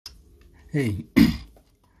Hey,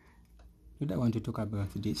 today I want to talk about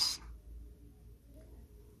this.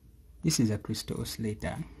 This is a crystal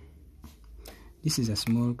oscillator. This is a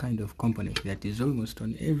small kind of component that is almost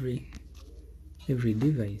on every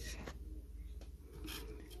device.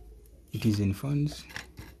 It is in phones,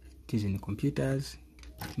 it is in computers,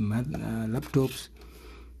 laptops,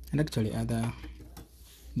 and actually other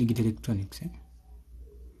digital electronics.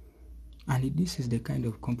 And this is the kind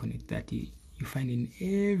of component that you find in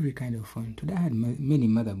every kind of phone. Today I had many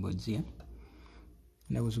motherboards here,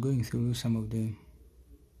 and I was going through some of them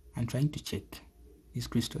and trying to check these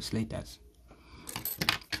crystal oscillators.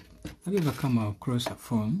 Have you ever come across a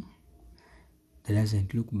phone that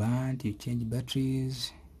doesn't look bad? You change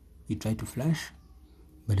batteries, you try to flash,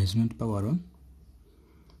 but does not power on,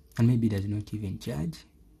 and maybe does not even charge,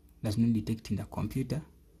 does not detect in the computer.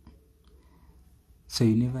 So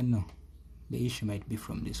you never know. The issue might be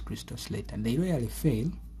from this crystal oscillator. They rarely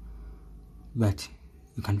fail, but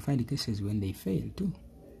you can find cases when they fail too.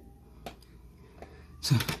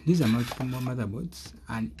 So these are multiple motherboards,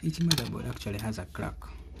 and each motherboard actually has a clock.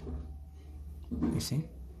 You see,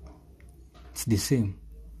 it's the same.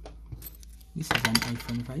 This is an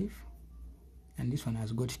iPhone 5, and this one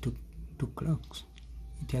has got two clocks.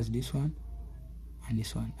 It has this one and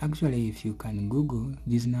this one. Actually, if you can Google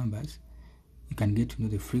these numbers, you can get to know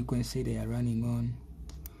the frequency they are running on.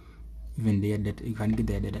 Even their data, you can get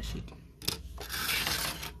their data sheet.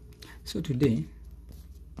 So today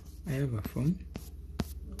I have a phone.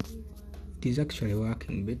 It is actually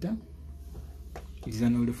working better. It is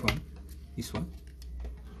an old phone, this one,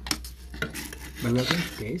 but we are going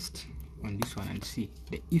to test on this one and see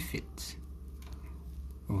the effects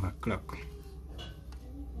of a clock.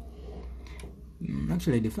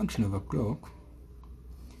 Actually, the function of a clock,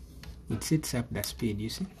 it sets up the speed. You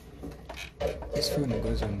see, this phone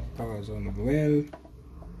goes on, powers on well,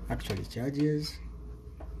 actually charges,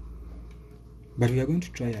 but we are going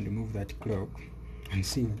to try and remove that clock and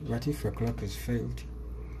see what if a clock has failed.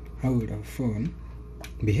 How will our phone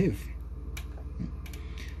behave?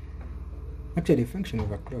 Actually, the function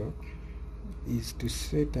of a clock is to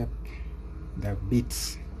set up the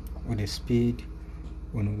bits or the speed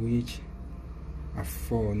on which a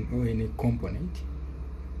phone or any component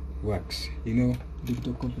works. You know,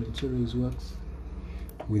 digital component always works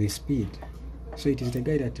with the speed. So it is the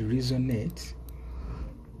guy that resonates.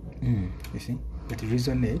 You see, that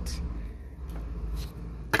resonates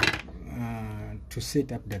to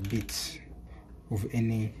set up the bits of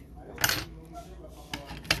any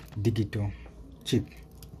digital chip.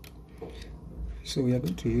 So we are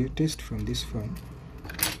going to test from this phone.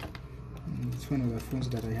 It's one of the phones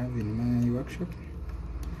that I have in my workshop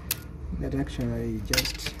that actually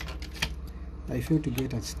I failed to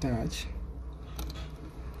get at start.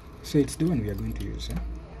 So it's the one we are going to use.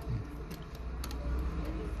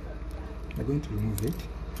 We're going to remove it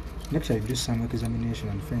and actually do some examination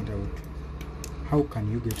and find out how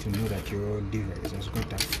can you get to know that your device has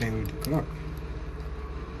got a failed clock.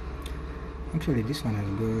 Actually, this one has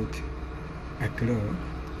got a clock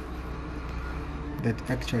that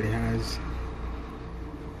actually has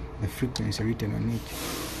the frequency written on it.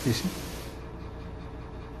 You see,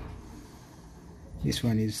 this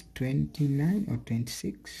one is 29 or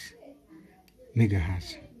 26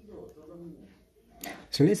 megahertz.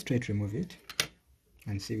 So let's try to remove it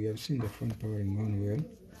and see. We have seen the phone powering on well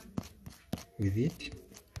with it.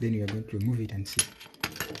 Then we are going to remove it and see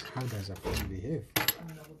how does a phone behave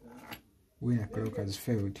when a clock has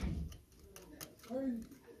failed.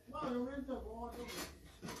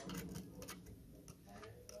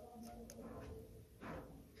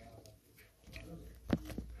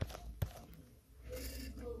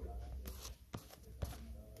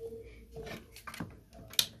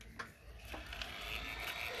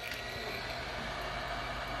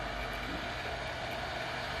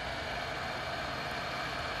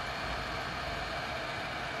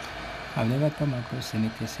 I've never come across any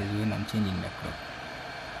cases when I'm changing the clock,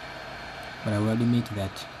 but I will admit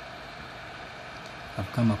that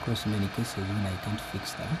I've come across many cases when I can't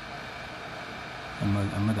fix a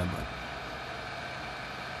motherboard.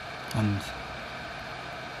 And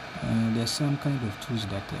there are some kind of tools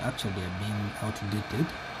that actually are being outdated,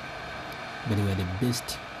 but they were the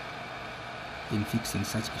best in fixing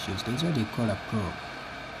such issues. There's what they call a probe,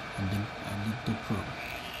 a digital probe.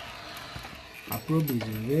 A probe is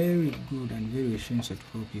very good and very essential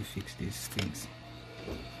to help you fix these things,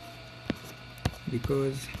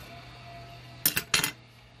 because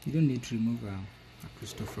you don't need to remove a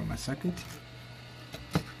crystal from a circuit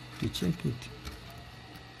to check it.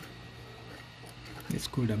 Let's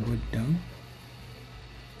cool the board down.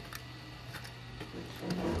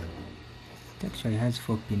 It actually has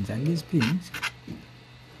 4 pins, and these pins,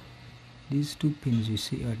 these 2 pins you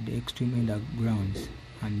see at the extreme end are grounds,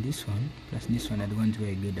 and this one plus this one are the ones where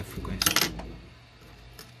I get the frequency.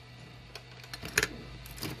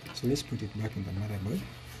 So let's put it back in the motherboard,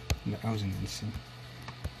 in the housing, and see.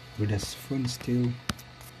 Will the phone still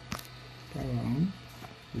power on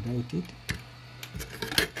without it?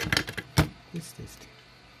 Let's test.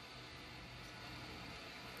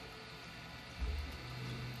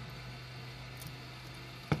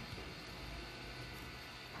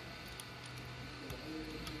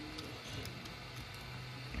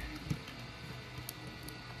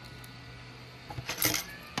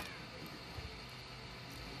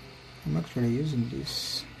 I'm actually using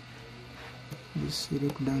this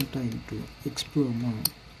look down time to explore more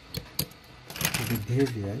the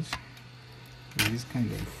behaviors of these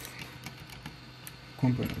kind of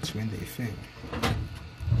components when they fail.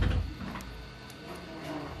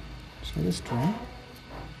 So let's try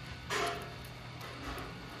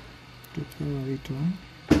to power it on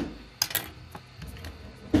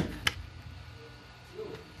and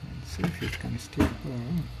see if it can still power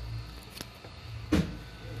on.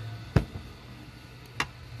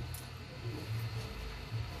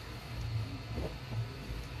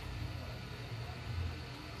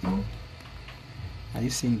 Are you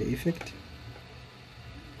seeing the effect?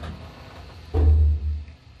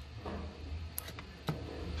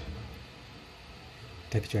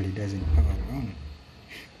 It actually doesn't power on.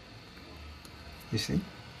 You see?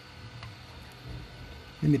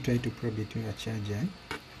 Let me try to probe it with a charger.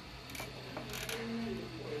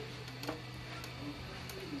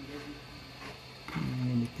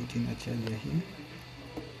 Let me put in a charger here.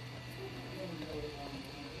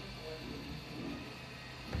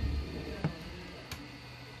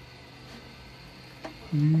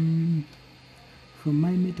 From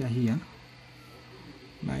my meter here,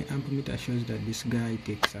 my ammeter shows that this guy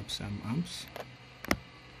takes up some amps,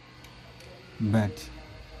 but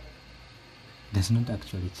does not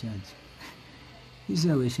actually charge. This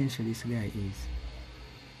is how essential this guy is.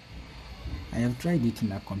 I have tried it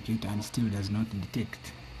in a computer and still does not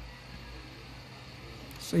detect.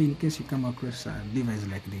 So in case you come across a device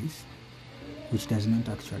like this, which does not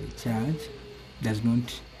actually charge, does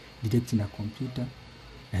not detect in a computer,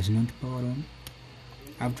 does not power on,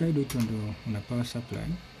 I've tried it on a power supply,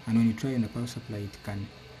 and when you try on a power supply, it can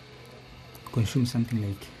consume something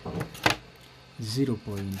like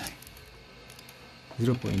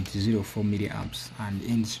 0.04 milliamps and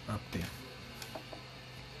ends up there.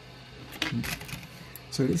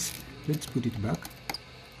 So let's put it back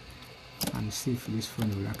and see if this phone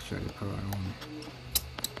will actually power on.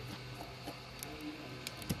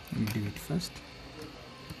 Let me do it first.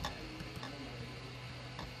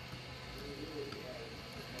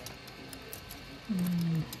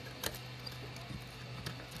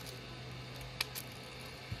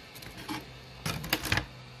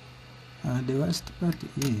 The worst part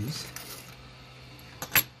is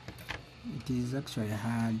it is actually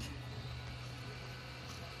hard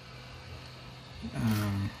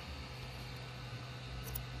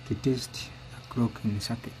to test a clock in the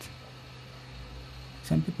circuit.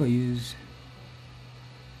 Some people use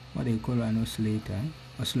what they call an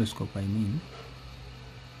oscilloscope I mean.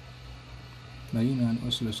 But you know, an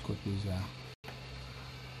oscilloscope is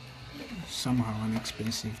somehow an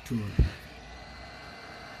expensive tool.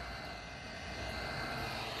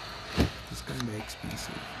 It's kind of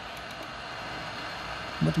expensive.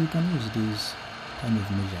 But we can use these kind of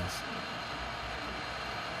measures.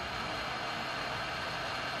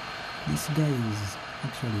 This guy is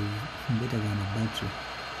actually better than a battery.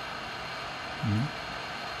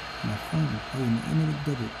 And a phone or in any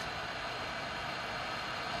gadget.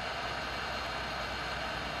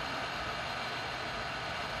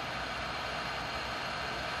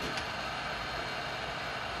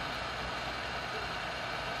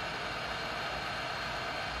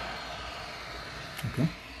 Okay,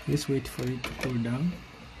 let's wait for it to cool down.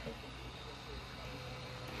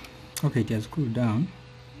 Okay, it has cooled down.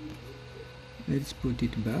 Let's put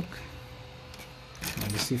it back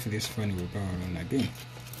and see if this phone will power on again.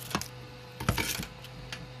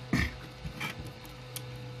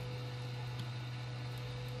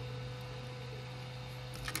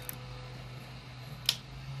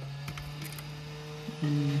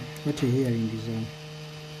 What you're hearing is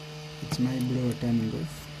it's my blower turning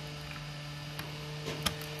off.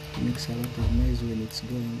 It makes a lot of noise when it's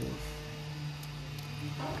going off.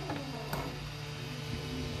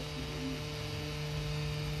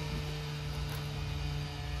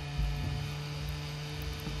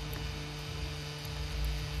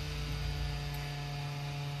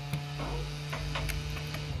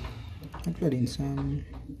 Actually, in some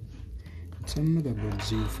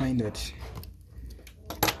motherboards, you'll find that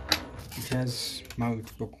it has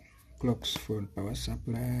multiple clocks for power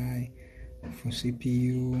supply, for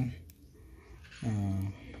CPU,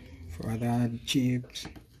 for other chips.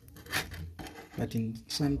 But in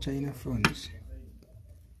some China phones,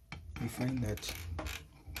 you find that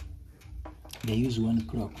they use one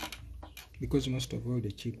clock, because most of all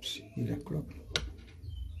the chips need a clock.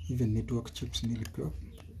 Even network chips need a clock.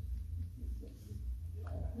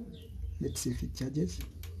 Let's see if it charges.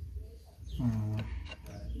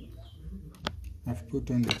 I've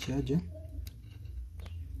put on the charger.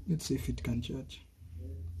 Let's see if it can charge.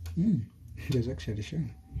 It is actually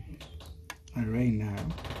showing. And right now,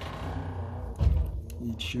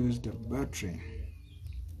 it shows the battery.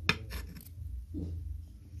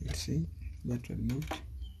 Let's see, battery moved.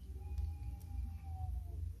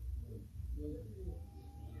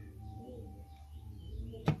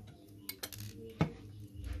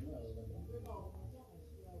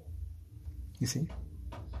 You see,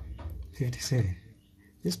 57.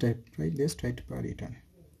 Let's try to power it on.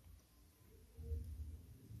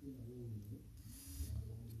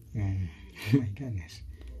 My goodness,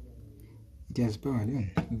 it has powered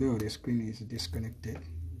on, though the screen is disconnected.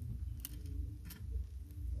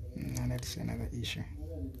 Now that's another issue.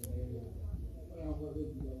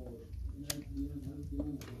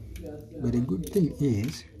 But the good thing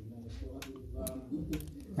is,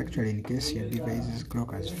 actually, in case your device's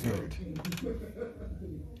clock has failed,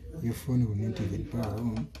 your phone will not even power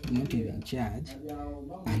on, will not even charge,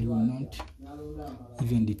 and will not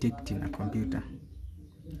even detect in a computer.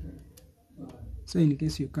 So in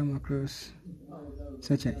case you come across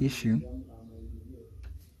such an issue,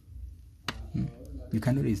 you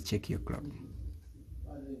can always check your clock.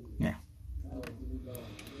 Yeah.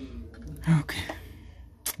 Okay.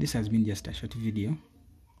 This has been just a short video,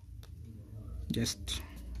 just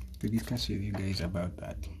to discuss with you guys about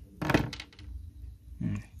that.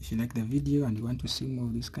 If you like the video and you want to see more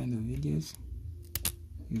of this kind of videos,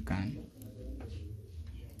 you can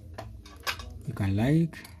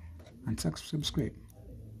like and subscribe.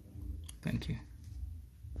 Thank you.